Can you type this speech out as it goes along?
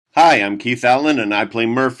Hi, I'm Keith Allen, and I play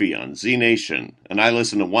Murphy on Z Nation, and I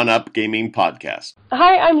listen to One Up Gaming Podcast.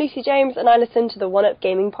 Hi, I'm Lucy James, and I listen to the One Up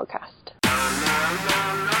Gaming Podcast.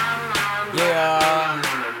 Yeah,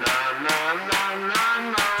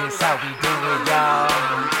 this how we do it, y'all.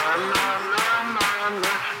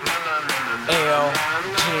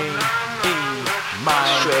 L-G-E,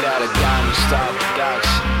 man. Straight out of Diamond Style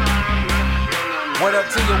Production. What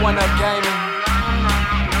up to you, One Up Gaming?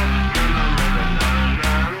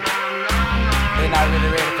 They not really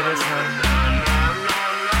ready for this one.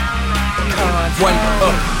 One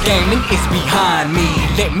Up Gaming is behind me.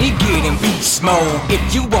 Let me get in beast mode. If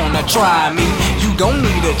you wanna try me, you don't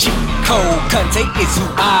need a cheat code. Conte is who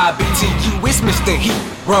I be. To you it's Mr.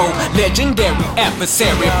 Hero, legendary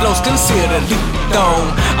adversary. Flows consider lethal.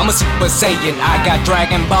 I'm a Super Saiyan. I got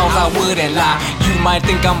Dragon Balls, I wouldn't lie. You might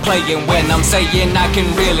think I'm playing when I'm saying I can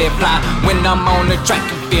really fly. When I'm on the track,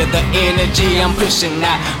 you feel the energy I'm pushing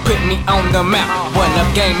out. Put me on the map. One Up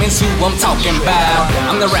Gaming's who I'm talking about.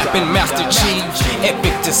 I'm the rapping Master Chief,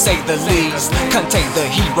 epic to say the least. Contain the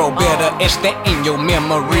hero, better etch that in your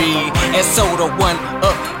memory. And so the One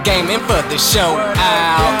Up Gaming for the show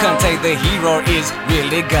out. Contain the hero is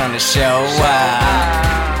really gonna show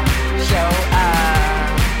out. Show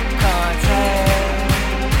out. Contain.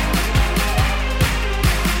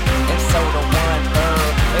 And so the One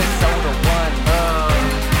Up. And so the One Up.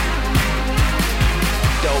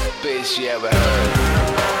 Dope bitch you ever heard.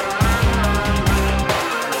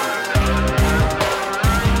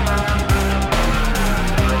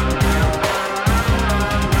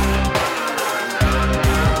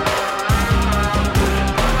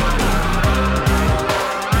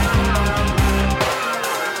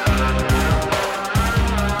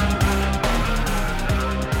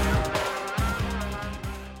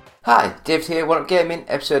 Hi, David here, One Up Gaming,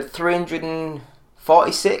 episode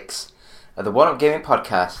 346 of the One Up Gaming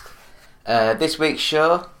Podcast. This week's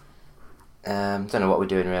show, don't know what we're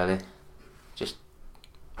doing really, just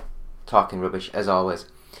talking rubbish as always.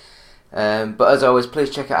 But as always, please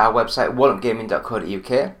check out our website,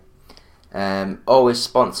 oneupgaming.co.uk. Always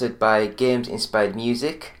sponsored by Games Inspired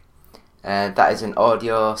Music. That is an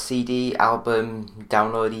audio CD, album,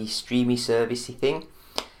 downloady, streamy, servicey thing.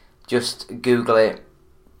 Just Google it.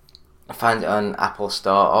 Find it on Apple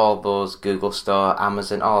Store, all those, Google Store,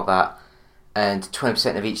 Amazon, all that, and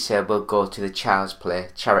 20% of each sale will go to the Child's Play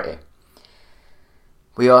charity.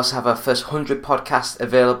 We also have our first 100 podcasts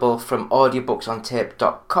available from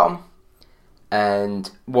audiobooksontape.com,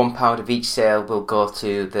 and £1 of each sale will go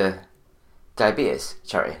to the diabetes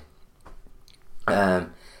charity.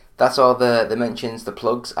 That's all the mentions, the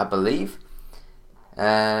plugs, I believe.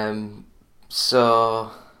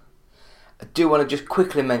 So I do want to just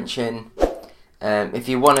quickly mention, if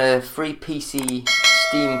you want a free PC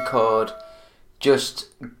Steam code, just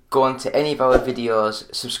go on to any of our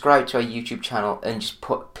videos, subscribe to our YouTube channel and just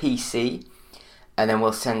put PC, and then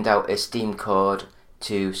we'll send out a Steam code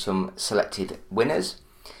to some selected winners.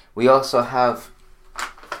 We also have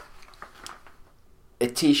a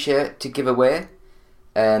t-shirt to give away,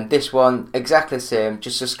 and this one exactly the same.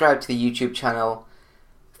 Just subscribe to the YouTube channel,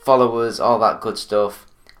 follow us, all that good stuff.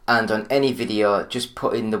 And on any video, just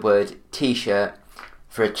put in the word t-shirt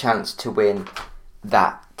for a chance to win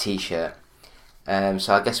that t-shirt.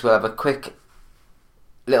 So I guess we'll have a quick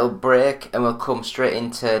little break and we'll come straight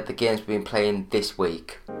into the games we've been playing this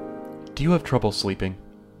week. Do you have trouble sleeping?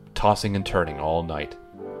 Tossing and turning all night?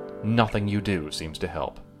 Nothing you do seems to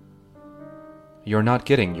help. You're not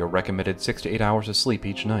getting your recommended 6 to 8 hours of sleep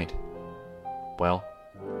each night. Well,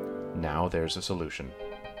 now there's a solution.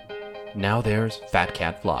 Now there's Fat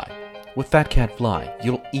Cat Fly. With Fat Cat Fly,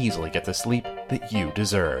 you'll easily get the sleep that you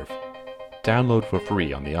deserve. Download for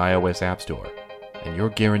free on the iOS App Store, and you're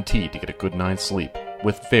guaranteed to get a good night's sleep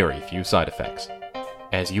with very few side effects,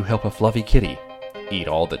 as you help a fluffy kitty eat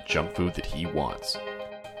all the junk food that he wants.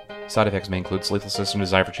 Side effects may include sleeplessness and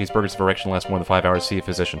desire for cheeseburgers if erection lasts more than 5 hours. See a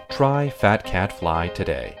physician. Try Fat Cat Fly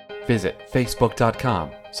today. Visit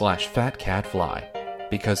facebook.com/fatcatfly,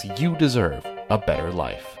 because you deserve a better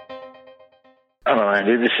life. Hello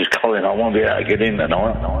Andy, this is Colin. I won't be able to get in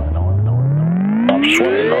tonight. I'm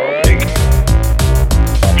sweating like a pig.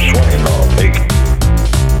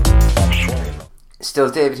 Still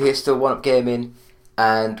David here, still One Up Gaming,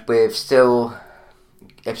 and we've still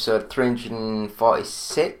episode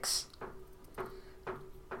 346.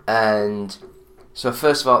 And so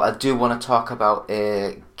first of all, I do want to talk about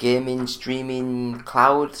a gaming streaming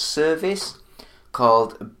cloud service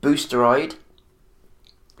called Boosteroid.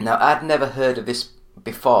 Now, I'd never heard of this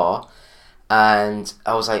before, and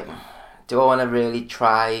I was like, do I want to really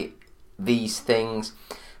try these things?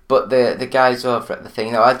 But the guys over at the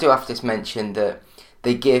thing, now I do have to mention that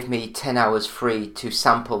they gave me 10 hours free to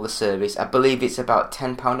sample the service. I believe it's about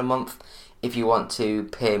 £10 a month if you want to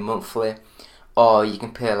pay monthly, or you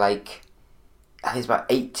can pay like, I think it's about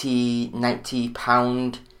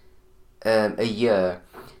 £80-90 a year.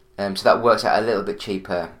 So that works out a little bit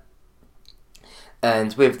cheaper.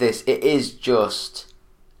 And with this, it's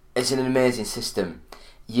an amazing system.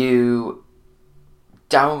 You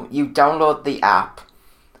download the app,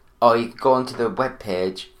 or you can go onto the web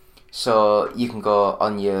page. So you can go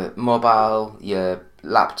on your mobile, your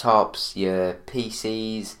laptops, your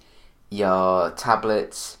PCs, your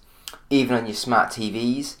tablets, even on your smart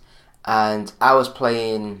TVs. And I was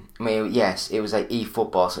playing, yes, it was like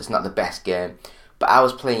eFootball, so it's not the best game, but I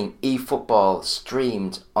was playing eFootball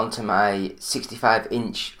streamed onto my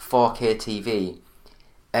 65-inch 4K TV,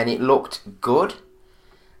 and it looked good.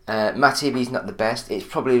 My TV's not the best. It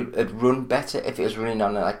probably would run better if it was running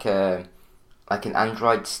on like an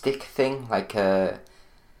Android stick thing, like a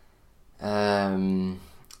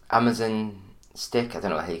Amazon stick. I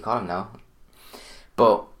don't know how you call them now.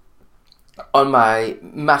 But on my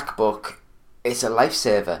MacBook, it's a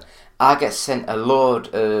lifesaver. I get sent a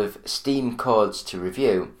load of Steam codes to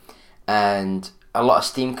review, and a lot of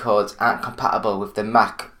Steam codes aren't compatible with the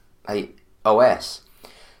Mac OS.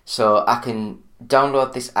 So I can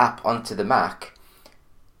download this app onto the Mac,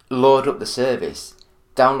 load up the service,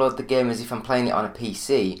 download the game as if I'm playing it on a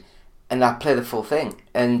PC, and I play the full thing.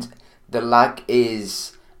 And the lag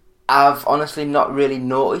is... I've honestly not really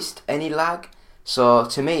noticed any lag. So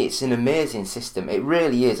to me, it's an amazing system. It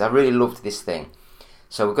really is. I really loved this thing.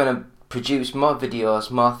 So we're going to produce more videos,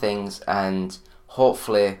 more things, and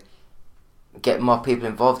hopefully get more people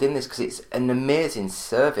involved in this, because it's an amazing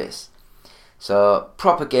service. So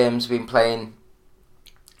proper games we've been playing.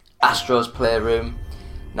 Astro's Playroom.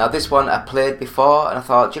 Now this one I played before, and I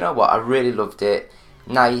thought, you know what, I really loved it.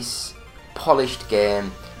 Nice, polished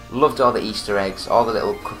game. Loved all the Easter eggs, all the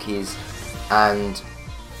little cookies, and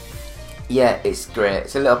yeah, it's great.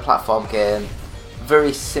 It's a little platform game,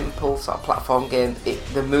 very simple sort of platform game.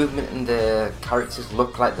 The movement and the characters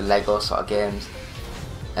look like the Lego sort of games,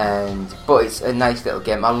 but it's a nice little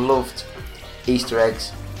game. I loved Easter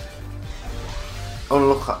eggs,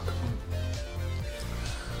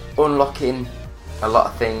 unlocking a lot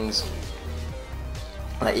of things.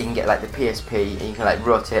 Like you can get like the PSP, and you can like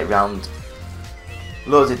rotate around.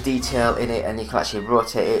 Loads of detail in it, and you can actually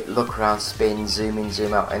rotate it, look around, spin, zoom in,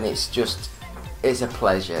 zoom out, and it's a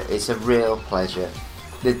pleasure. It's a real pleasure.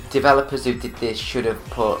 The developers who did this should have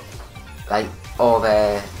put like all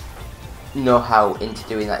their know-how into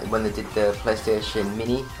doing that when they did the PlayStation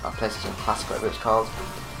Mini or PlayStation Classic, whatever it's called,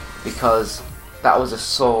 because that was a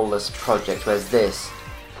soulless project, whereas this,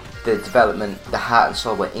 the development, the heart and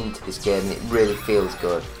soul went into this game, and it really feels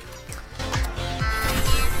good.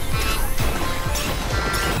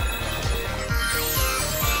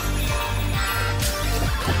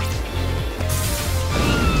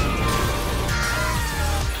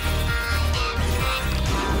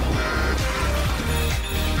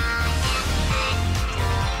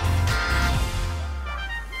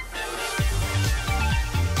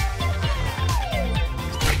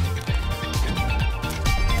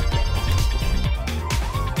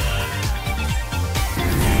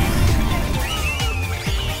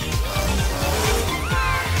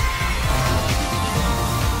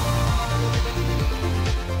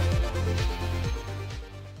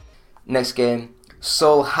 Next game,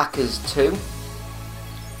 Soul Hackers 2,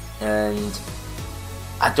 and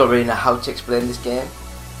I don't really know how to explain this game.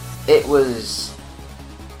 It was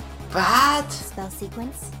bad. Spell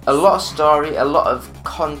sequence. A lot of story, a lot of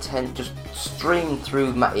content just streamed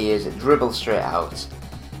through my ears. It dribbled straight out.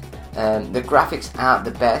 The graphics aren't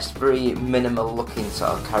the best, very minimal looking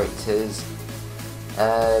sort of characters.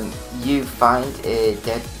 You find a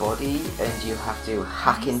dead body and you have to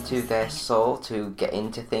hack into their soul to get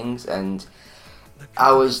into things, and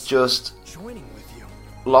I was just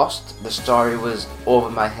lost. The story was over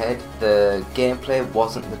my head, the gameplay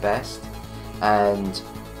wasn't the best, and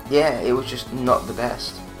yeah, it was just not the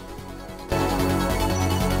best.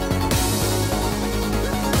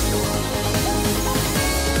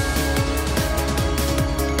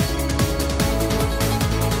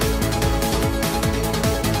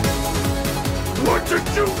 What did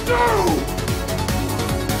you do?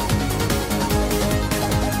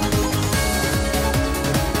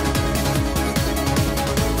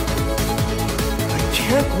 I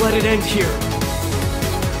can't let it end here.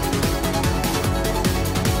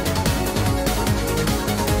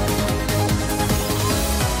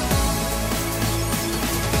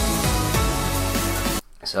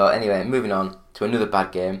 So anyway, moving on to to another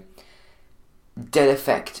bad game. Dead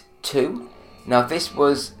Effect 2. Now this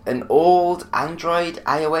was an old Android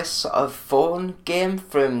iOS sort of phone game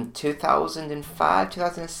from 2005,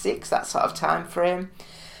 2006, that sort of time frame.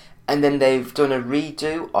 And then they've done a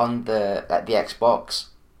redo on the Xbox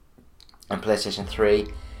and PlayStation 3,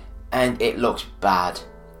 and it looks bad.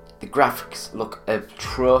 The graphics look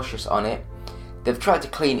atrocious on it. They've tried to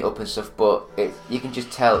clean it up and stuff, but you can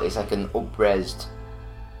just tell it's like an up-resed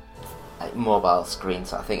mobile screen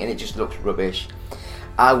sort of thing, and it just looks rubbish.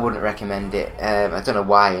 I wouldn't recommend it. I don't know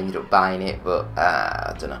why I ended up buying it, but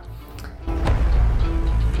I don't know.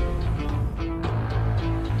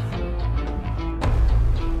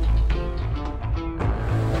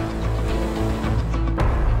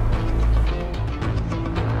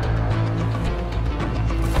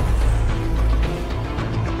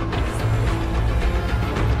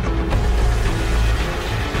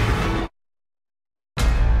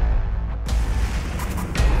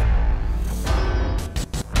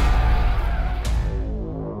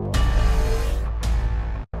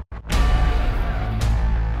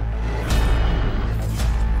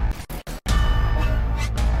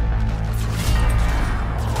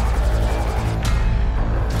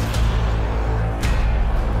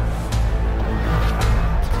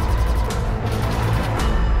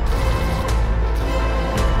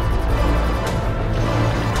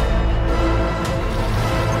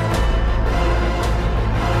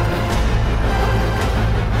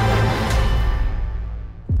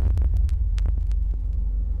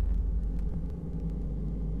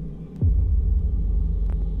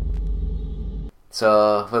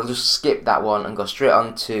 So we'll just skip that one and go straight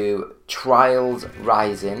on to Trials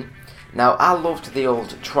Rising. Now, I loved the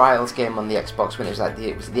old Trials game on the Xbox when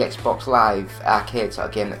it was the Xbox Live arcade sort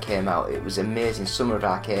of game that came out. It was amazing, Summer of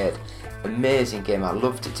Arcade, amazing game. I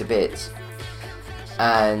loved it to bits.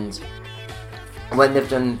 And when they've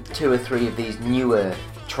done 2 or 3 of these newer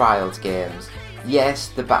Trials games, yes,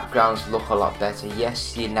 the backgrounds look a lot better.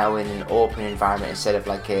 Yes, you're now in an open environment instead of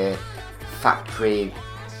like a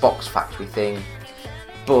box factory thing.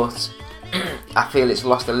 But I feel it's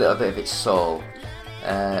lost a little bit of its soul.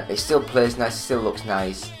 It still plays nice, it still looks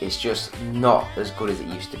nice. It's just not as good as it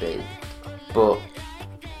used to be. But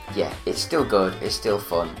yeah, it's still good, it's still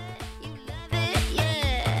fun.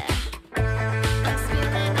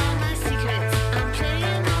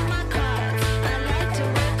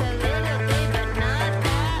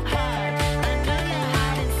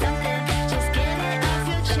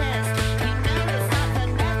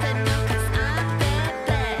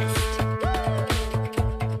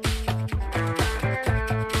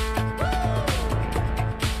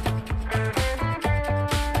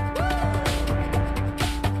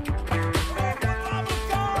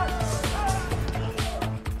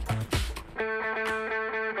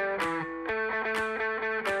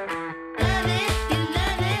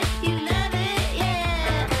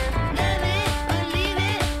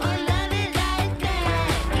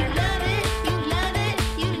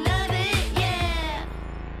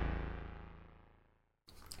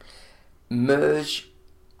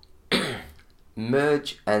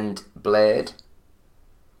 Merge and Blade.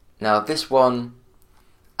 Now this one,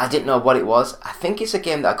 I didn't know what it was. I think it's a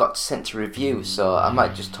game that I got sent to review, so I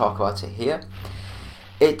might just talk about it here.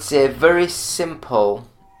 It's a very simple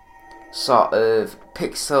sort of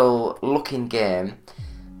pixel looking game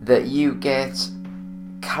that you get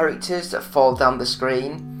characters that fall down the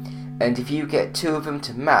screen, and if you get 2 of them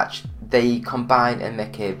to match, they combine and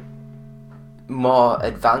make a more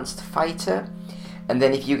advanced fighter. And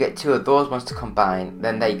then if you get 2 of those ones to combine,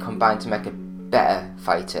 then they combine to make a better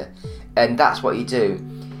fighter. And that's what you do.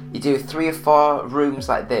 You do 3 or 4 rooms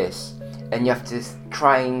like this, and you have to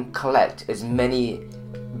try and collect as many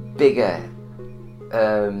bigger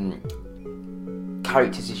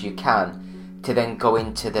characters as you can to then go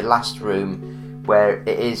into the last room where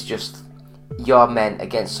it is just your men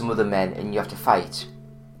against some other men and you have to fight.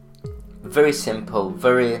 Very simple,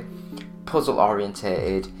 very puzzle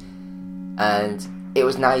orientated, and it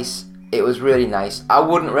was nice. It was really nice. I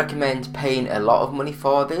wouldn't recommend paying a lot of money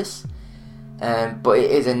for this, but it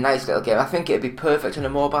is a nice little game. I think it'd be perfect on a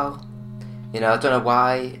mobile. You know, I don't know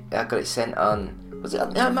why I got it sent on. Was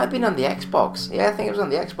it? No, it might have been on the Xbox. Yeah, I think it was on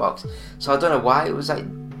the Xbox. So I don't know why it was like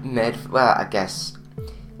made. Well, I guess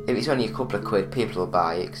if it's only a couple of quid, people will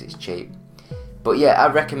buy it because it's cheap. But yeah, I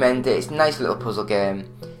recommend it. It's a nice little puzzle game.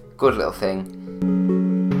 Good little thing.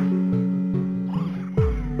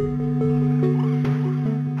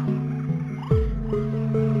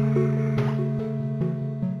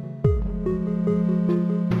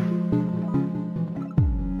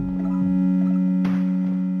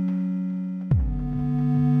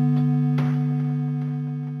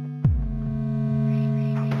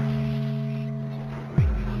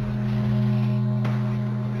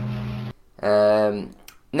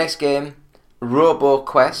 Next game,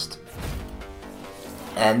 RoboQuest.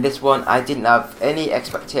 And this one, I didn't have any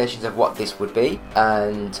expectations of what this would be,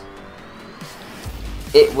 and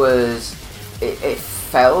it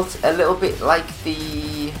felt a little bit like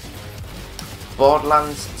the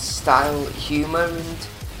Borderlands style humour and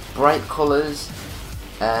bright colours,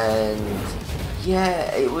 and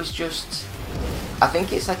yeah, it was just, I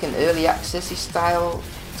think it's like an early accessy style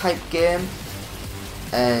type game,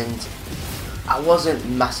 and I wasn't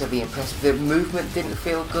massively impressed. The movement didn't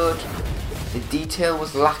feel good, the detail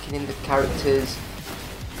was lacking in the characters,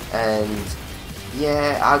 and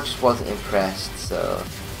yeah, I just wasn't impressed. So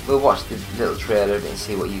we'll watch the little trailer and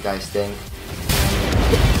see what you guys think.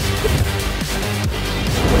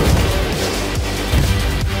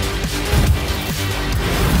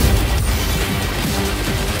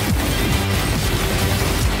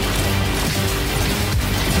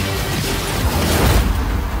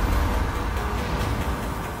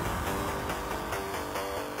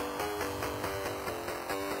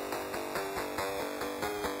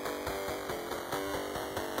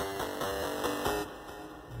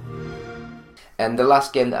 And the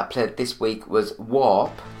last game that I played this week was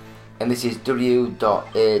Warp, and this is W.AW.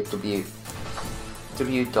 Yeah,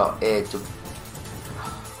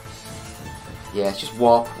 it's just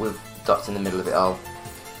Warp with dots in the middle of it all.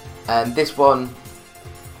 And this one,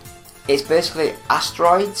 it's basically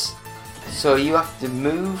asteroids, so you have to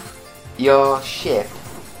move your ship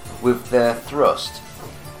with the thrust,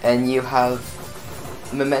 and you have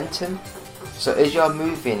momentum. So as you're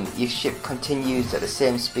moving, your ship continues at the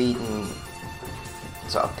same speed and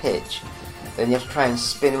sort of pitch, then you have to try and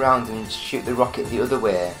spin around and shoot the rocket the other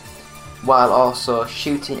way, while also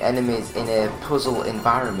shooting enemies in a puzzle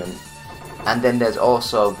environment. And then there's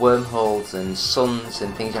also wormholes and suns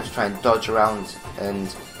and things you have to try and dodge around,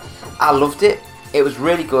 and I loved it. It was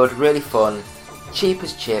really good, really fun, cheap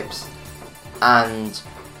as chips, and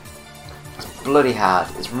it's bloody hard.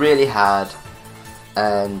 It's really hard,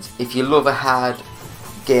 and if you love a hard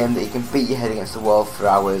game that you can beat your head against the wall for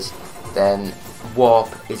hours, then Warp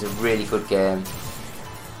is a really good game.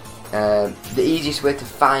 The easiest way to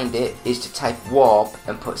find it is to type Warp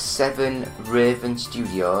and put 7 Raven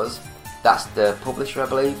Studios, that's the publisher I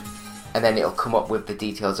believe, and then it'll come up with the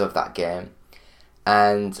details of that game.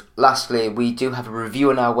 And lastly, we do have a review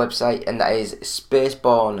on our website, and that is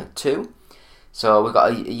Spaceborne 2. So we've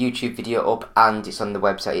got a YouTube video up, and it's on the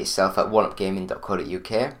website itself at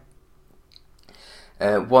oneupgaming.co.uk.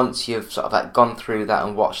 Once you've sort of like gone through that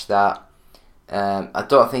and watched that, I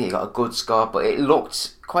don't think it got a good score, but it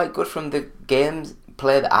looked quite good from the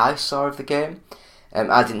gameplay that I saw of the game.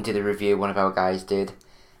 I didn't do the review, one of our guys did.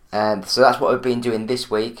 So that's what we've been doing this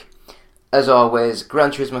week. As always,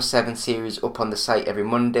 Gran Turismo 7 series up on the site every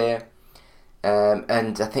Monday.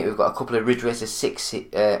 And I think we've got a couple of Ridge Racer 6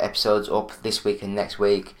 episodes up this week and next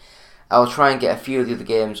week. I'll try and get a few of the other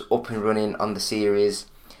games up and running on the series.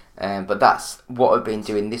 But that's what I've been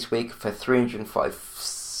doing this week for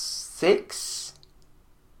 346.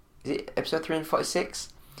 Is it episode 346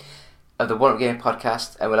 of the One Up Gaming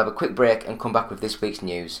Podcast, and we'll have a quick break and come back with this week's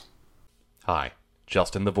news. Hi,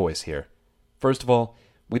 Justin the Voice here. First of all,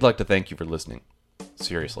 we'd like to thank you for listening.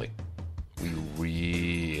 Seriously, we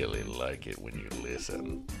really like it when you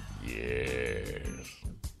listen. Yes.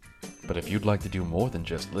 But if you'd like to do more than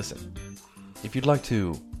just listen, if you'd like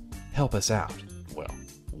to help us out, well,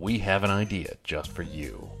 we have an idea just for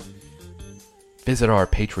you. Visit our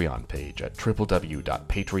Patreon page at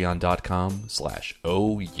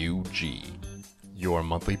www.patreon.com/OUG. Your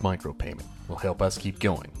monthly micropayment will help us keep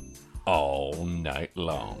going all night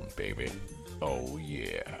long, baby. Oh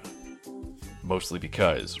yeah. Mostly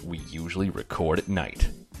because we usually record at night.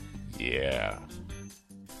 Yeah.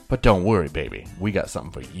 But don't worry, baby. We got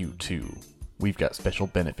something for you too. We've got special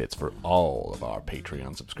benefits for all of our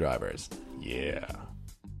Patreon subscribers. Yeah.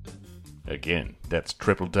 Again, that's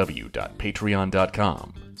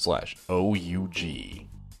www.patreon.com/OUG.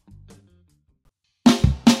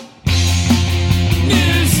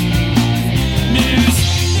 News.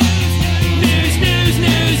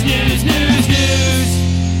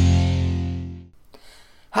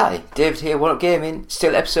 Hi, David here, One Up Gaming.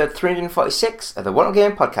 Still episode 346 of the One Up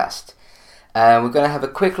Gaming Podcast. We're going to have a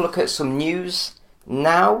quick look at some news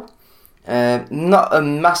now. Not a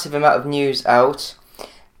massive amount of news out.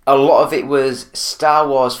 A lot of it was Star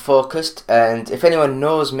Wars focused, and if anyone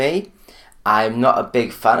knows me, I'm not a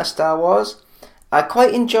big fan of Star Wars. I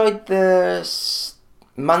quite enjoyed the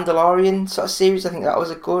Mandalorian sort of series. I think that was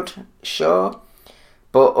a good show.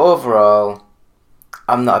 But overall,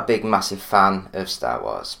 I'm not a big, massive fan of Star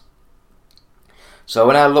Wars. So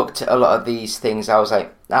when I looked at a lot of these things, I was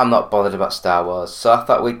like, I'm not bothered about Star Wars. So I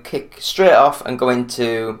thought we'd kick straight off and go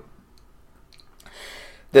into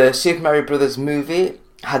the Super Mario Brothers movie.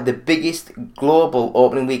 Had the biggest global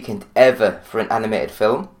opening weekend ever for an animated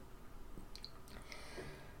film.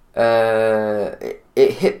 It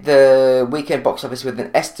hit the weekend box office with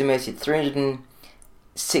an estimated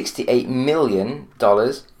 $368 million,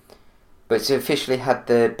 but it's officially had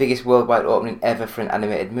the biggest worldwide opening ever for an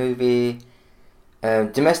animated movie.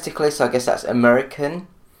 Domestically, so I guess that's American,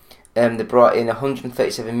 they brought in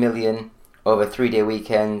 $137 million over a 3-day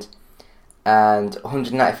weekend and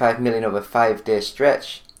 $195 million over a 5-day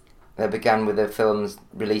stretch. They began with the film's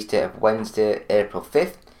release date of Wednesday, April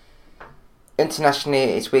 5th. Internationally,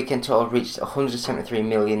 its weekend total reached $173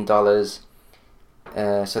 million.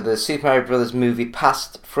 So the Super Mario Brothers movie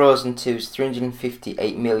passed Frozen 2's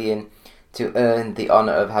 $358 million to earn the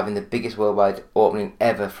honour of having the biggest worldwide opening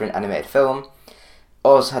ever for an animated film.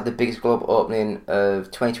 Also had the biggest global opening of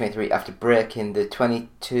 2023 after breaking the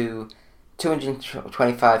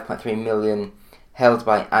 $225.3 million held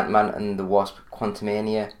by Ant-Man and the Wasp: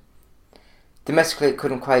 Quantumania. Domestically, it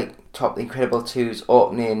couldn't quite top The Incredible 2's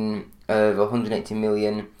opening of $180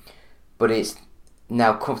 million, but it's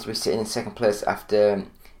now comfortably sitting in second place after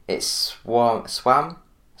it swam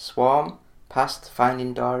past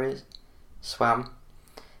Finding Dory. Swam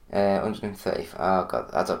 130. Oh god,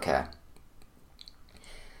 I don't care.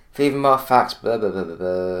 For even more facts, blah blah blah blah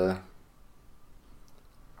blah.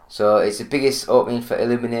 So it's the biggest opening for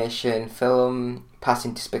Illumination film,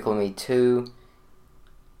 passing Despicable Me 2.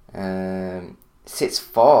 Sits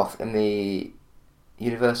fourth in the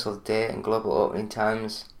Universal Day and Global Opening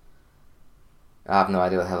Times. I have no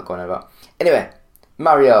idea what the hell I'm going on about. Anyway,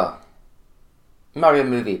 Mario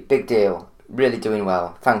movie, big deal, really doing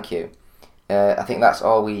well, thank you. I think that's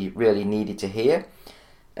all we really needed to hear.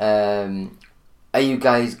 Are you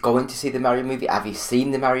guys going to see the Mario movie? Have you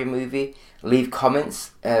seen the Mario movie? Leave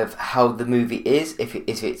comments of how the movie is, if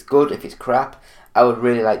it's good, if it's crap. I would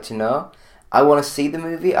really like to know. I want to see the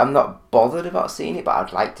movie. I'm not bothered about seeing it, but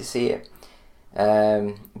I'd like to see it.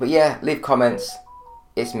 But yeah, leave comments.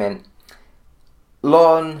 It's mint.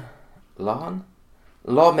 Lawmakers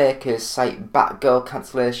cite Batgirl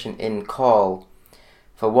cancellation in call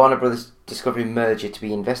for Warner Brothers Discovery merger to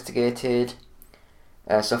be investigated.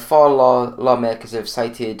 So 4 lawmakers have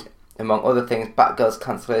cited, among other things, Batgirl's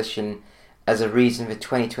cancellation as a reason for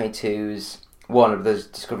 2022's Warner Brothers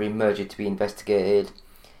Discovery merger to be investigated.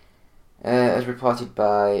 As reported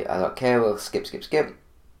by, I don't care, we'll skip.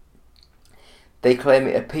 They claim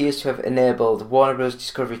it appears to have enabled Warner Bros.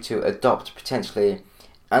 Discovery to adopt potentially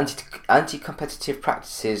anti-competitive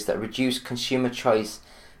practices that reduce consumer choice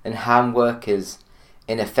and harm workers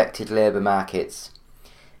in affected labour markets.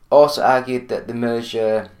 Also argued that the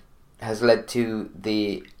merger has led to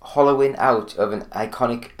the hollowing out of an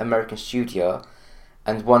iconic American studio,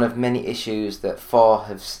 and one of many issues that 4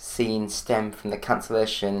 have seen stem from the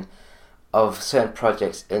cancellation of certain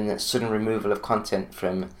projects and sudden removal of content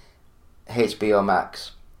from HBO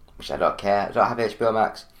Max, which I don't care. I don't have HBO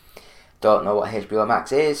Max. Don't know what HBO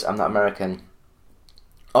Max is. I'm not American.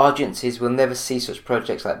 Audiences will never see such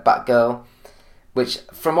projects like Batgirl, which,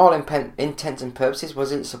 from all intents and purposes,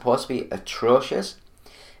 wasn't supposed to be atrocious.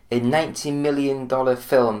 A $90 million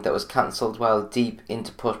film that was cancelled while deep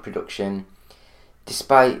into post-production,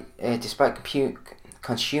 despite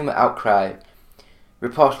consumer outcry,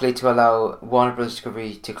 reportedly to allow Warner Bros.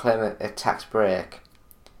 Discovery to claim a tax break.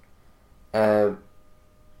 Yeah,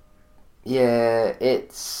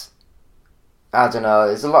 it's... I don't know,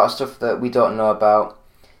 there's a lot of stuff that we don't know about.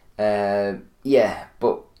 Yeah,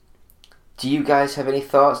 but do you guys have any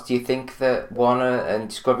thoughts? Do you think that Warner and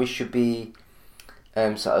Discovery should be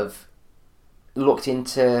sort of looked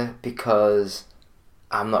into? Because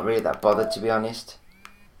I'm not really that bothered, to be honest.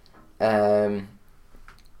 From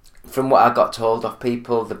what I got told of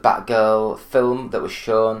people, the Batgirl film that was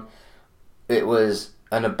shown, it was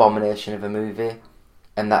an abomination of a movie,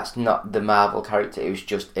 and that's not the Marvel character. It was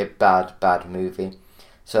just a bad movie.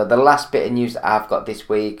 So the last bit of news that I've got this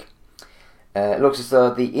week, it looks as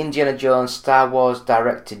though the Indiana Jones Star Wars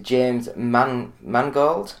director James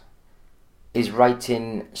Mangold is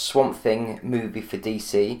writing Swamp Thing movie for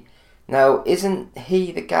DC. Now, isn't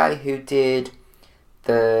he the guy who did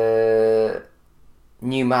the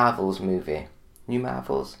New Marvels movie? New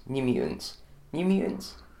Mutants?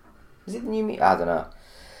 Is it the New Mutants? I don't know.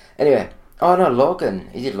 Anyway, oh no, Logan.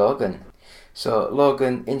 He did Logan. So,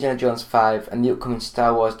 Logan, Indiana Jones 5, and the upcoming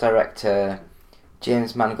Star Wars director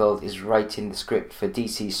James Mangold is writing the script for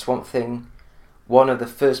DC's Swamp Thing, one of the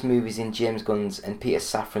first movies in James Gunn's and Peter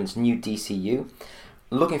Safran's new DCU.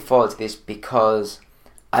 looking forward to this because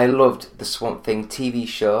I loved the Swamp Thing TV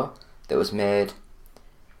show that was made.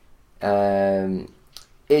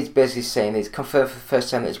 It's basically saying it's confirmed for the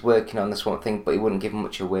first time that it's working on the Swamp Thing, but he wouldn't give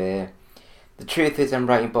much away. The truth is, I'm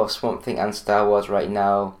writing both Swamp Thing and Star Wars right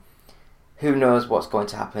now. Who knows what's going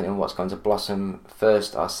to happen and what's going to blossom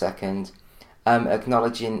first or second. I'm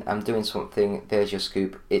acknowledging I'm doing something. There's your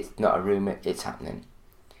scoop. It's not a rumour, it's happening.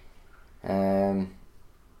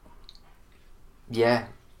 Yeah.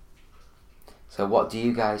 So what do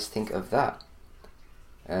you guys think of that?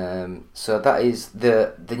 So that is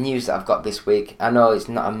the news that I've got this week. I know it's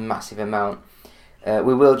not a massive amount.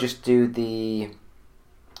 We will just do the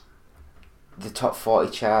top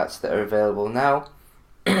 40 charts that are available now.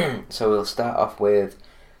 So we'll start off with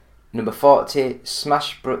number 40,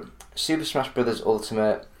 Super Smash Bros.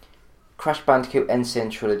 Ultimate, Crash Bandicoot N.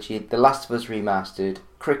 Sane Trilogy, The Last of Us Remastered,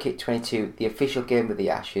 Cricket 22, The Official Game of the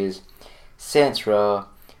Ashes, Saints Row.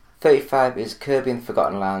 35 is Kirby and the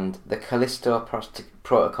Forgotten Land, The Callisto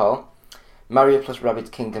Protocol, Mario plus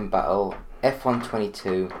Rabbids Kingdom Battle, F1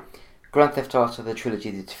 22, Grand Theft Auto The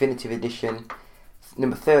Trilogy The Definitive Edition.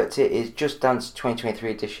 Number 30 is Just Dance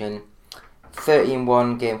 2023 Edition,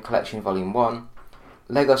 30-in-1 Game Collection Volume 1,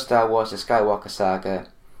 Lego Star Wars The Skywalker Saga,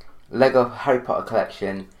 Lego Harry Potter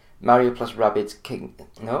Collection, Mario plus Rabbids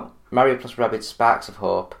Sparks of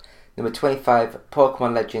Hope. Number 25,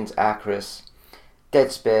 Pokemon Legends Arceus,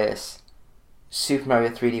 Dead Space, Super Mario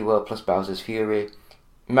 3D World plus Bowser's Fury,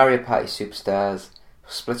 Mario Party Superstars,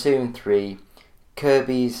 Splatoon 3,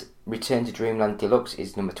 Kirby's Return to Dreamland Deluxe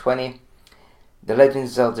is number 20, The Legend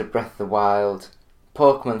of Zelda Breath of the Wild,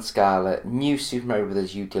 Pokemon Scarlet, New Super Mario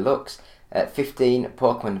Bros. U Deluxe, at 15,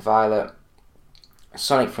 Pokemon Violet,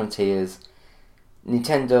 Sonic Frontiers,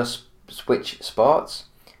 Nintendo Switch Sports,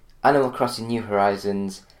 Animal Crossing New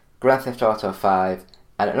Horizons, Grand Theft Auto 5,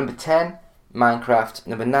 and at number 10, Minecraft.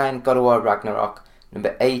 Number 9, God of War Ragnarok.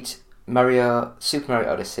 Number 8, Super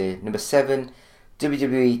Mario Odyssey. Number 7,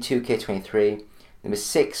 WWE 2K23. Number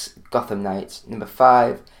 6, Gotham Knights. Number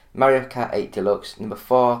 5, Mario Kart 8 Deluxe. Number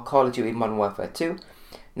 4, Call of Duty Modern Warfare 2.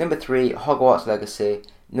 Number 3, Hogwarts Legacy.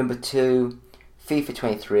 Number 2, FIFA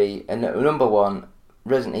 23. And number 1,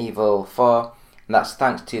 Resident Evil 4. And that's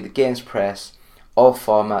thanks to the Games Press, All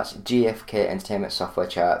Formats, GFK Entertainment Software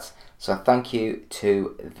Charts. So thank you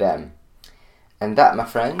to them. And that, my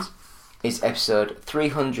friends, is episode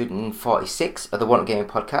 346 of the One Up Gaming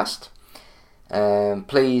podcast.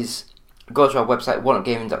 Please go to our website,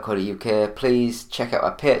 oneupgaming.co.uk. Please check out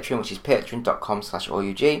our Patreon, which is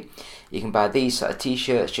patreon.com/OUG. You can buy these sort of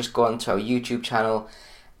t-shirts. Just go onto our YouTube channel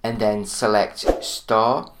and then select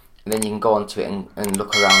store. And then you can go onto it and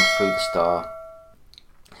look around through the store.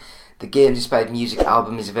 The Games Inspired Music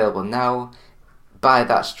album is available now. Buy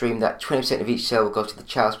that, stream that. 20% of each sale will go to the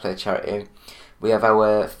Child's Play charity. We have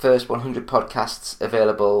our first 100 podcasts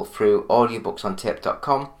available through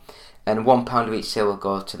audiobooksontape.com, and £1 of each sale will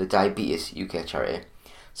go to the Diabetes UK charity.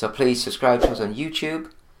 So please subscribe to us on YouTube.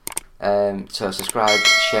 So subscribe,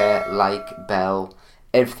 share, like, bell,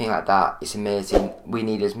 everything like that. It's amazing. We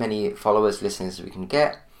need as many followers, listeners as we can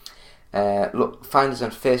get. Find us on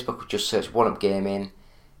Facebook, just search One Up Gaming.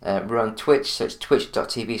 We're on Twitch, search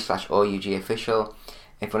twitch.tv/OUGofficial.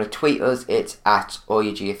 If you want to tweet us, it's at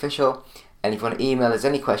OUGofficial. And if you want to email us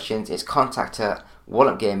any questions, it's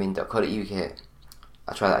contact@oneupgaming.co.uk.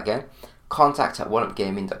 I'll try that again.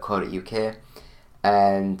 contact@oneupgaming.co.uk.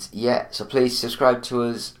 And yeah, so please subscribe to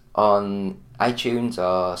us on iTunes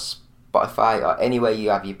or Spotify or anywhere you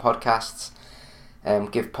have your podcasts.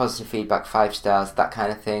 Give positive feedback, 5 stars, that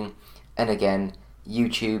kind of thing. And again,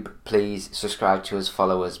 YouTube, please subscribe to us,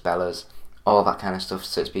 follow us, bell us, all that kind of stuff.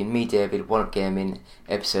 So it's been me, David, One Up Gaming,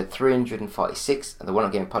 episode 346 of the One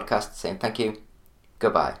Up Gaming podcast, saying thank you,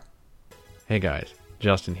 goodbye. Hey guys,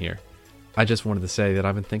 Justin here. I just wanted to say that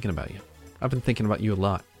I've been thinking about you. I've been thinking about you a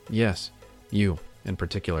lot. Yes, you in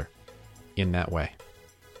particular, in that way.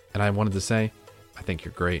 And I wanted to say, I think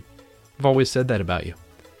you're great. I've always said that about you.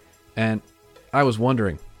 And I was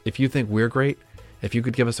wondering, if you think we're great, if you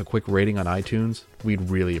could give us a quick rating on iTunes, we'd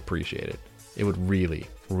really appreciate it. It would really,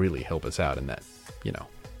 really help us out in that,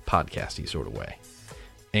 podcasty sort of way.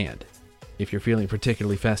 And if you're feeling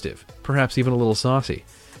particularly festive, perhaps even a little saucy,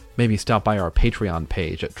 maybe stop by our Patreon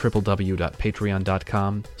page at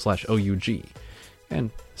www.patreon.com/OUG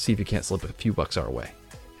and see if you can't slip a few bucks our way.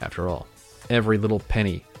 After all, every little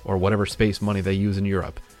penny or whatever space money they use in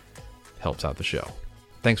Europe helps out the show.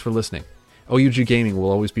 Thanks for listening. OUG Gaming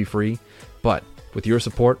will always be free, but with your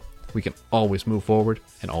support, we can always move forward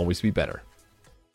and always be better.